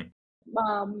 Hmm.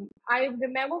 I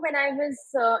remember when I was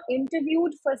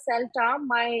interviewed for CELTA,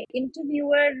 my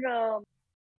interviewer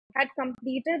had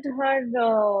completed her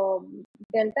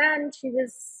Delta, and she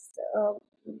was uh,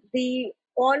 the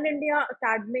All India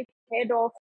Academic Head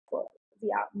of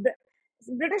yeah,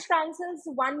 British Council's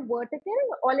one vertical,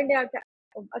 All India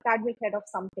Academic Head of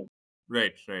something.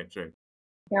 Right, right, right.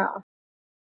 Yeah.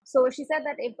 So she said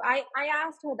that if I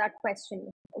asked her that question,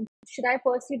 should I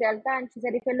pursue Delta? And she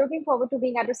said, if you're looking forward to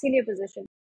being at a senior position,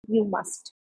 you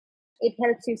must. It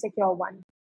helps you secure one.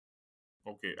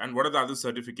 Okay. And what are the other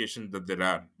certifications that there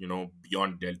are,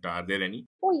 beyond Delta? Are there any?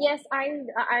 Oh yes, I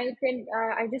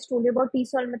just told you about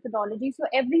TESOL methodology. So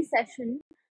every session,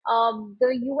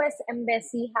 the U.S.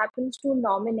 Embassy happens to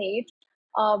nominate.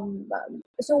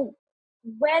 So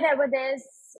wherever there's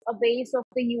a base of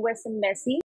the U.S.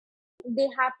 Embassy, they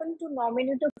happen to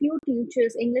nominate a few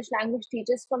teachers, English language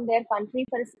teachers from their country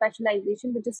for a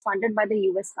specialization, which is funded by the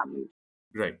U.S. government.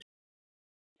 Right.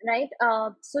 Right?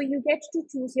 So you get to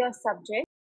choose your subject.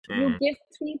 You Hmm. give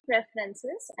three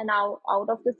preferences, and out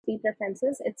of the three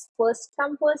preferences, it's first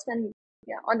come first, and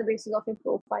yeah, on the basis of your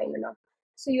profile.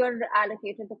 So you're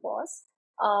allocated the course.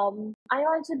 I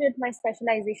also did my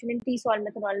specialization in TESOL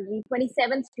methodology.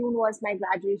 27th June was my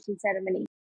graduation ceremony.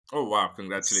 Oh, wow.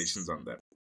 Congratulations on that.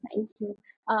 Thank you.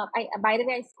 I by the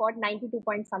way, I scored 92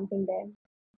 point something there.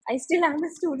 I still am a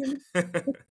student,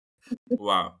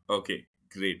 Wow. Okay.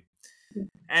 Great.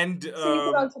 And so you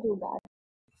could also do that.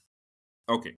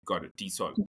 okay, got it.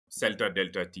 T-sol, Celta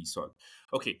Delta T-sol.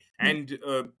 Okay. And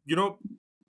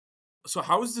so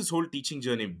how has this whole teaching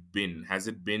journey been? Has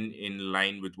it been in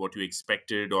line with what you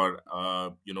expected, or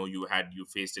you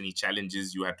faced any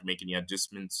challenges? You had to make any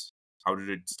adjustments? How did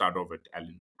it start off at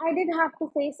Allen? I did have to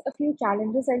face a few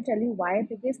challenges. I'll tell you why.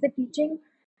 Because the teaching,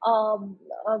 um,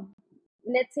 uh,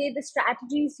 let's say the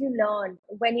strategies you learn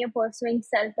when you're pursuing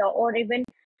CELTA, or even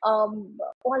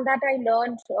all that I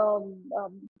learned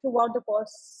throughout the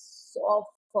course of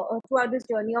throughout this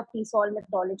journey of TESOL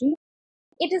methodology,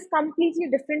 it is completely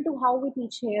different to how we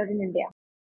teach here in India.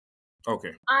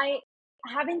 Okay.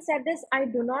 Having said this, I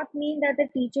do not mean that the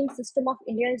teaching system of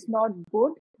India is not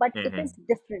good, but it Hmm. is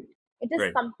different. It is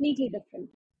Right. completely different.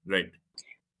 Right.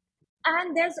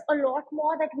 And there's a lot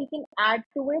more that we can add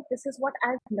to it. This is what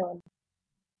I've learned.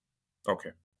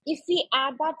 Okay. If we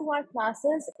add that to our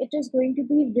classes, it is going to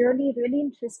be really, really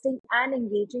interesting and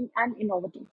engaging and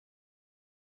innovative.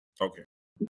 Okay.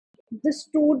 The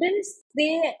students,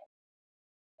 they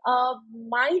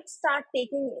might start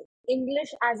taking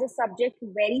English as a subject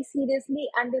very seriously,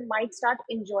 and they might start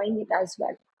enjoying it as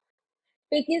well.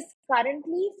 Because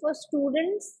currently, for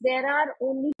students, there are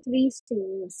only three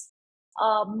streams: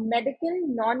 medical,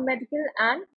 non medical,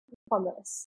 and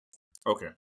commerce,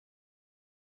 Okay.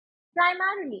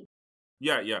 primarily.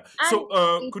 Yeah, yeah. And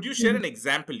So, could you share an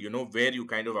example, where you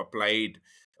kind of applied,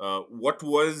 what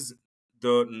was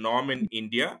the norm in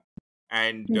India,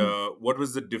 and what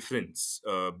was the difference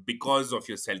because of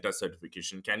your CELTA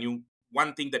certification?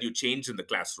 One thing that you changed in the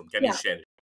classroom, can you yeah, share it?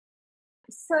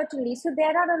 certainly. So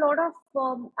there are a lot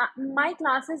of my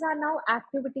classes are now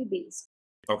activity based.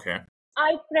 Okay,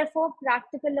 I prefer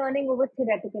practical learning over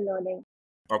theoretical learning.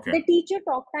 okay, The teacher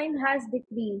talk time has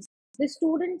decreased. The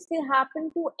students, they happen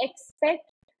to expect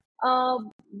uh,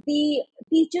 the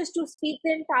teachers to speak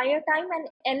the entire time and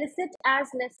elicit as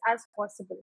less as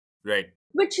possible, right,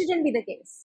 which shouldn't be the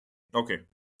case. okay.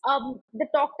 The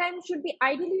talk time should be,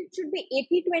 ideally it should be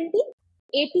 80-20,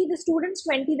 80 the students,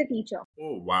 20 the teacher.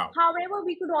 Oh, wow. However,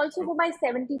 we could also Okay. go by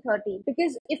 70-30,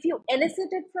 because if you elicit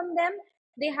it from them,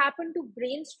 they happen to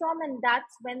brainstorm, and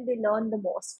that's when they learn the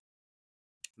most.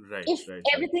 Right, If right, right,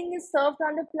 everything is served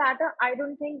on the platter, I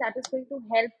don't think that is going to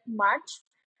help much.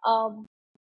 Um,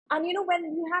 and when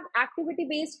you have activity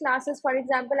based classes, for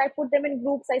example, I put them in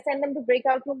groups, I send them to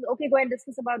breakout rooms, okay, go and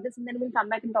discuss about this, and then we'll come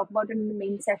back and talk about it in the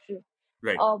main session.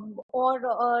 right.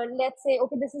 Or let's say,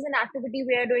 okay, this is an activity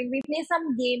we are doing, we play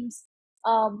some games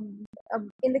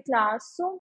in the class.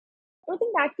 So I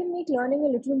think that can make learning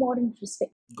a little more interesting.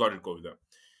 Got it, Kovida.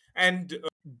 And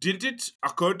did it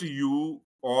occur to you,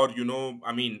 or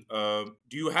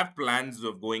do you have plans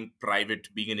of going private,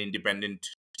 being an independent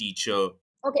teacher?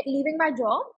 Okay, leaving my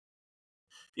job.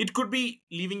 It could be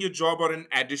leaving your job or in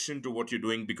addition to what you're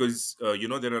doing, because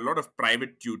there are a lot of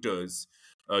private tutors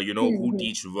who Hmm.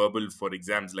 teach verbal for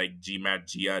exams like GMAT,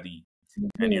 GRE,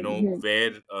 and Hmm.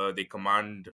 where they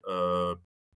command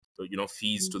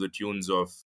fees to the tunes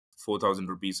of 4,000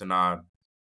 rupees an hour,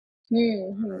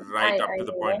 right up I to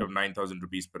the know point that. of 9,000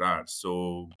 rupees per hour.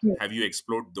 So Hmm. have you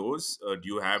explored those? Do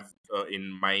you have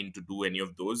in mind to do any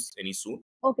of those any soon?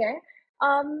 Okay.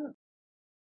 Um,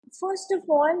 First of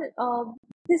all,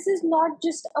 this is not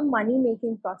just a money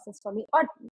making process for me. Or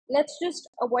let's just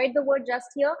avoid the word just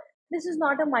here. This is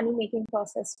not a money making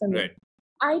process for me. Right.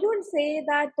 I don't say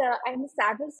that I'm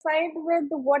satisfied with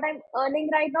what I'm earning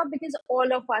right now, because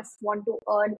all of us want to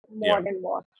earn more Yeah. and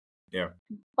more. Yeah.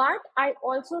 But I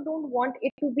also don't want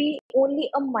it to be only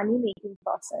a money making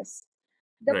process.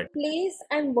 The Right. place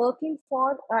I'm working for,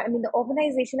 the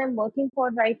organization I'm working for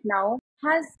right now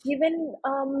has given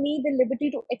me the liberty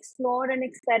to explore and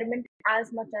experiment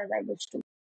as much as I wish to.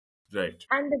 Right.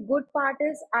 And the good part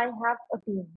is I have a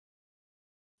team.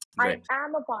 I Right.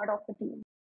 am a part of the team.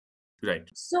 Right.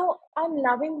 So I'm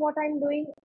loving what I'm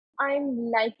doing. I'm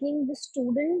liking the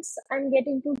students I'm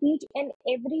getting to teach, and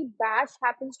every batch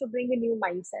happens to bring a new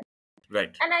mindset.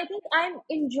 Right. And I think I'm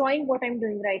enjoying what I'm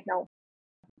doing right now.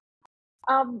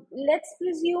 Let's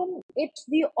presume it's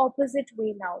the opposite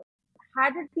way now.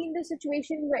 Had it been the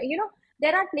situation where,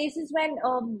 there are places when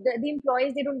the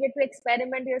employees, they don't get to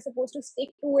experiment, they're supposed to stick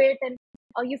to it, and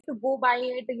you have to go by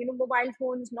it, mobile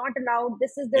phones not allowed,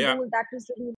 this is the Yeah. rule, that is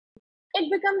the rule. It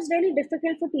becomes really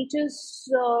difficult for teachers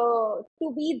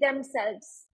to be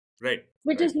themselves, Right.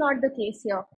 which Right. is not the case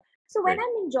here. So when Right.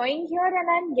 I'm enjoying here and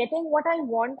I'm getting what I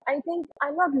want, I think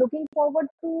I'm not looking forward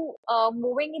to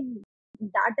moving in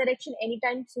that direction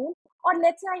anytime soon. Or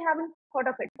let's say I haven't thought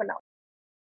of it for now.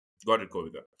 Got it,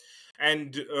 Kovida.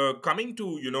 And coming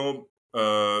to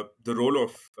the role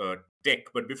of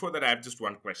tech, but before that, I have just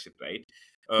one question, right?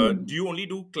 Hmm. Do you only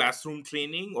do classroom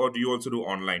training, or do you also do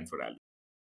online for Alan?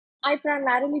 I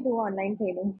primarily do online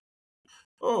training.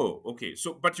 Oh, okay.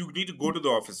 So, but you need to go to the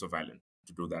office of Alan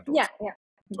to do that Yeah, also. yeah.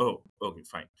 Oh, okay,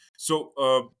 fine. So,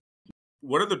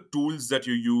 what are the tools that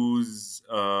you use?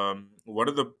 What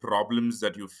are the problems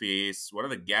that you face? What are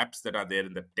the gaps that are there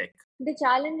in the tech? The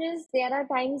challenge is there are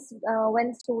times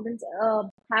when students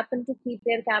happen to keep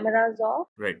their cameras off,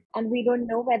 Right. and we don't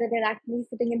know whether they're actually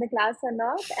sitting in the class or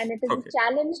not. And it is a Okay.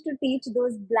 challenge to teach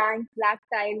those blank black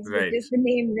tiles with Right. just the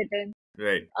name written.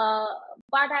 Right. Uh,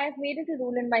 but I've made it a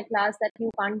rule in my class that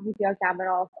you can't keep your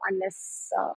camera off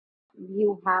unless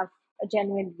you have a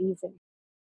genuine reason.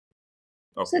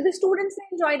 So Okay. the students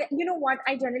enjoy that. You know what?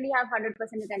 I generally have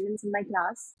 100% attendance in my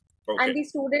class, and Okay. the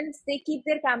students, they keep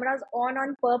their cameras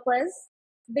on purpose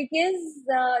because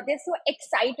they're so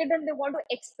excited and they want to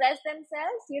express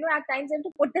themselves. At times I have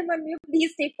to put them on mute.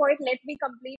 Please stay quiet. Let me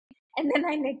complete, and then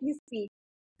I let you speak.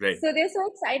 Right. So they're so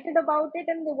excited about it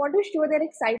and they want to show their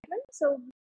excitement. So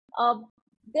uh,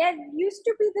 there used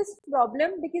to be this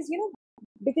problem because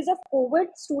because of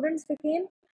COVID, students became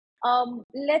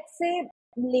let's say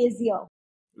lazier.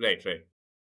 Right. Right.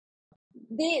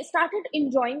 They started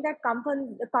enjoying that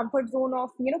comfort zone of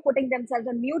putting themselves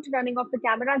on mute, turning off the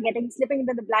camera, getting slipping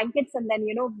into the blankets, and then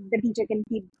the teacher can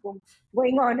keep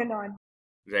going on and on.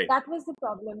 Right. That was the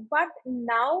problem. But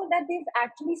now that they've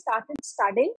actually started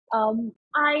studying,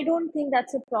 I don't think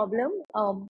that's a problem.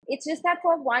 It's just that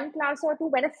for one class or two,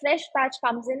 when a fresh batch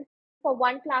comes in, for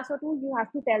one class or two, you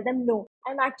have to tell them, no,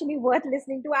 I'm actually worth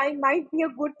listening to. I might be a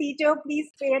good teacher. Please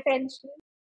pay attention.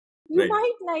 You Right.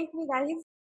 might like me, guys.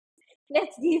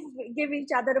 Let's give each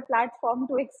other a platform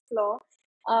to explore.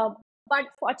 Uh, but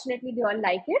fortunately, they all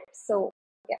like it. So,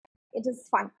 yeah, it is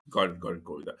fun. Got it. Got it.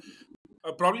 Govida.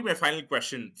 Probably my final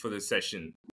question for this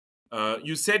session.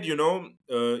 You said you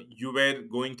were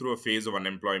going through a phase of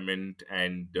unemployment,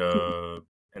 and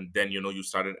then you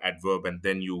started Adverb, and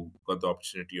then you got the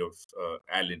opportunity of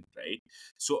Allen, right?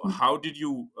 So how did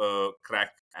you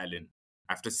crack Allen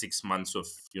after 6 months of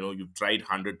you've tried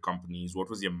 100 companies? What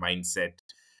was your mindset,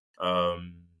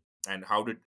 um, and how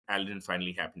did Allen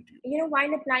finally happen to you?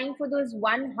 While applying for those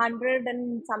 100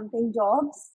 and something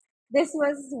jobs, this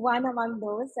was one among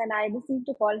those, and I received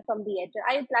a call from the HR.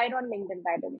 I applied on LinkedIn,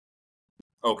 by the way.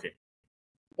 Okay.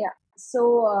 Yeah.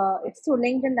 So it's through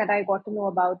LinkedIn that I got to know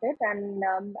about it, and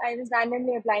I was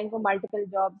randomly applying for multiple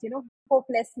jobs,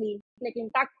 hopelessly clicking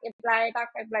tuck, apply,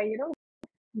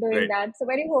 doing Right. that. So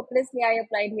very hopelessly, I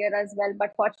applied here as well.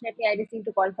 But fortunately, I received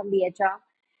a call from the HR,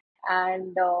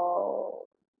 and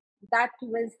that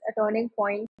was a turning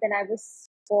point. Then I was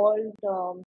called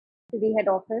to the head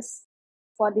office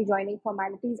for the joining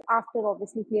formalities after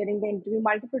obviously clearing the interview,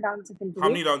 multiple rounds of How interview,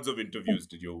 many rounds of interviews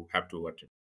did you have to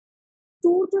attend?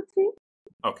 2 to 3.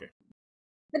 Okay.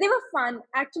 But they were fun.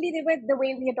 Actually, they were the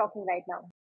way we are talking right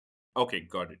now. Okay,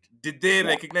 got it. Did they Yeah.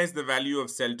 recognize the value of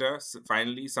Celta?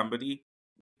 Finally, somebody.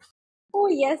 Oh,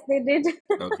 yes, they did.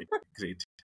 Okay, great.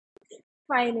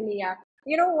 Finally, yeah.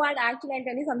 You know what? Actually, I'll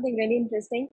tell you something really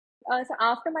interesting. So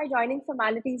after my joining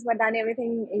formalities were done,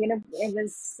 everything, it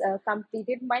was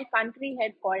completed. My country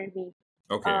had called me.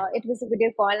 Okay, It was a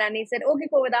video call, and he said, "Okay,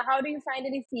 Kovida, how do you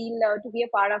finally feel to be a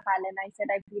part of Alan?" I said,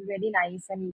 "I feel really nice,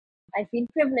 and I feel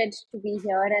privileged to be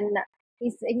here." And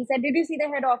he said, "Did you see the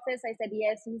head office?" I said,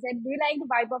 "Yes." He said, "Do you like the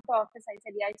vibe of the office?" I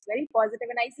said, "Yeah, it's very positive,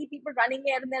 and I see people running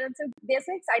here and there, and so they're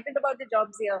so excited about the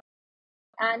jobs here."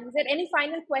 And he said, "Any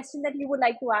final question that you would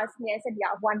like to ask me?" I said,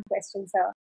 "Yeah, one question,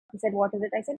 sir." He said, "What is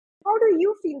it?" I said, "How do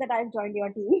you feel that I've joined your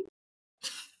team?"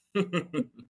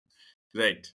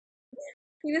 right.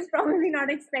 He was probably not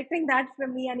expecting that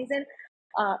from me. And he said,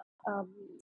 uh, um,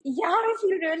 "Yeah, I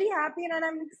feel really happy and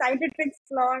I'm excited to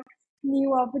explore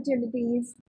new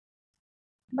opportunities."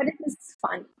 But it was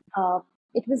fun.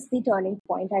 It was the turning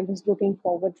point I was looking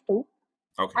forward to.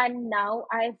 Okay. And now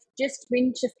I've just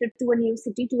been shifted to a new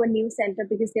city, to a new center,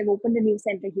 because they've opened a new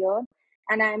center here.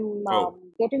 And I'm Oh,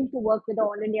 getting to work with the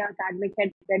All India Academic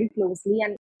Head very closely.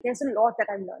 And there's a lot that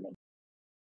I'm learning.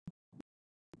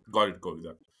 got it,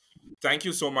 Kovida. Thank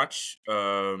you so much.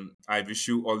 I wish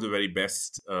you all the very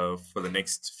best for the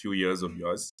next few years of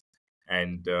yours.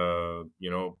 And,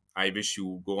 I wish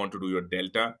you go on to do your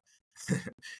Delta.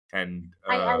 and,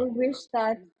 I wish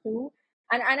that too.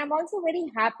 And I'm also very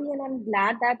happy and I'm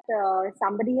glad that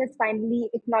somebody has finally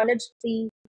acknowledged the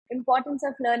importance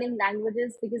of learning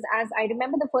languages, because as I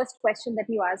remember the first question that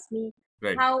you asked me,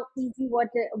 right, how easy was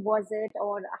it,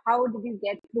 or how did you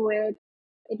get through it?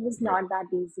 It was right. not that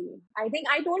easy. I think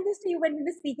I told this to you when we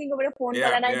were speaking over a phone call,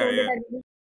 Yeah, and I yeah, told you yeah. that,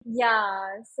 yeah,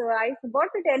 so I forgot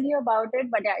to tell you about it,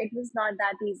 but yeah, it was not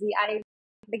that easy.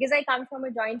 Because I come from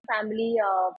a joint family,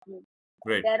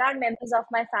 Right, there are members of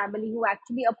my family who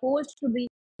actually opposed to the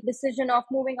decision of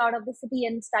moving out of the city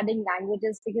and studying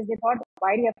languages, because they thought,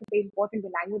 why do you have to pay important to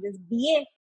languages? BA,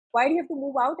 why do you have to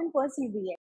move out and pursue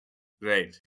BA?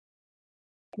 right.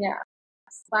 Yeah.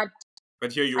 But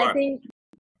But here you I are. think,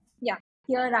 yeah,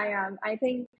 here I am. I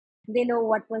think they know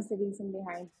what was the reason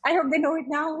behind. I hope they know it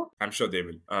now. I'm sure they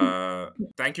will.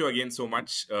 Thank you again so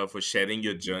much for sharing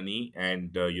your journey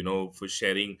and, for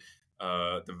sharing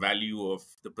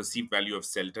the perceived value of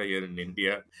CELTA here in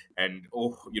India. And,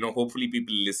 hopefully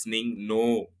people listening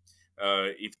know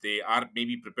if they are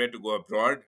maybe prepared to go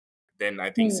abroad, then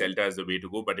I think Hmm. CELTA is the way to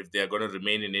go. But if they are going to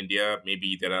remain in India,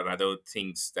 maybe there are other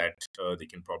things that they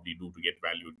can probably do to get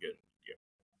valued here in India.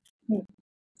 Hmm.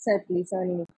 Certainly,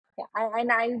 certainly. Yeah,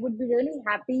 and I would be really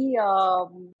happy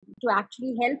to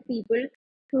actually help people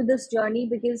through this journey,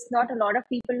 because not a lot of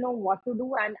people know what to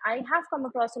do. And I have come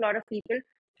across a lot of people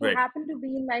who Right, happen to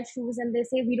be in my shoes and they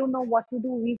say, we don't know what to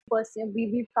do. We've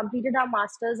completed our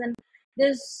masters and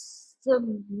there's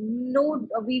no,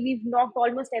 we've knocked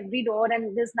almost every door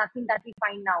and there's nothing that we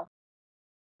find now.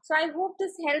 So I hope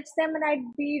this helps them, and I'd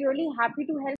be really happy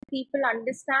to help people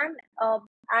understand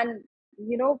and,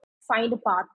 find a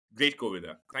path. great,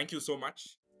 Kovida. Thank you so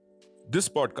much. This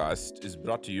podcast is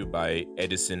brought to you by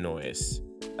Edison OS,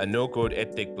 a no code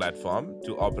edtech platform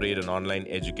to operate an online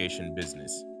education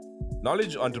business.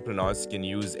 Knowledge entrepreneurs can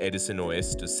use Edison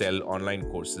OS to sell online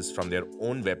courses from their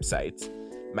own websites,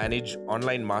 manage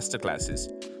online masterclasses,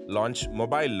 launch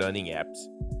mobile learning apps,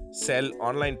 sell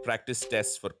online practice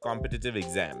tests for competitive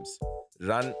exams,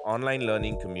 run online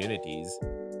learning communities,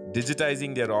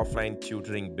 digitizing their offline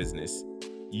tutoring business,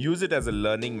 use it as a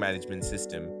learning management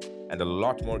system, and a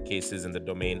lot more cases in the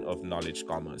domain of knowledge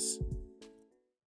commerce.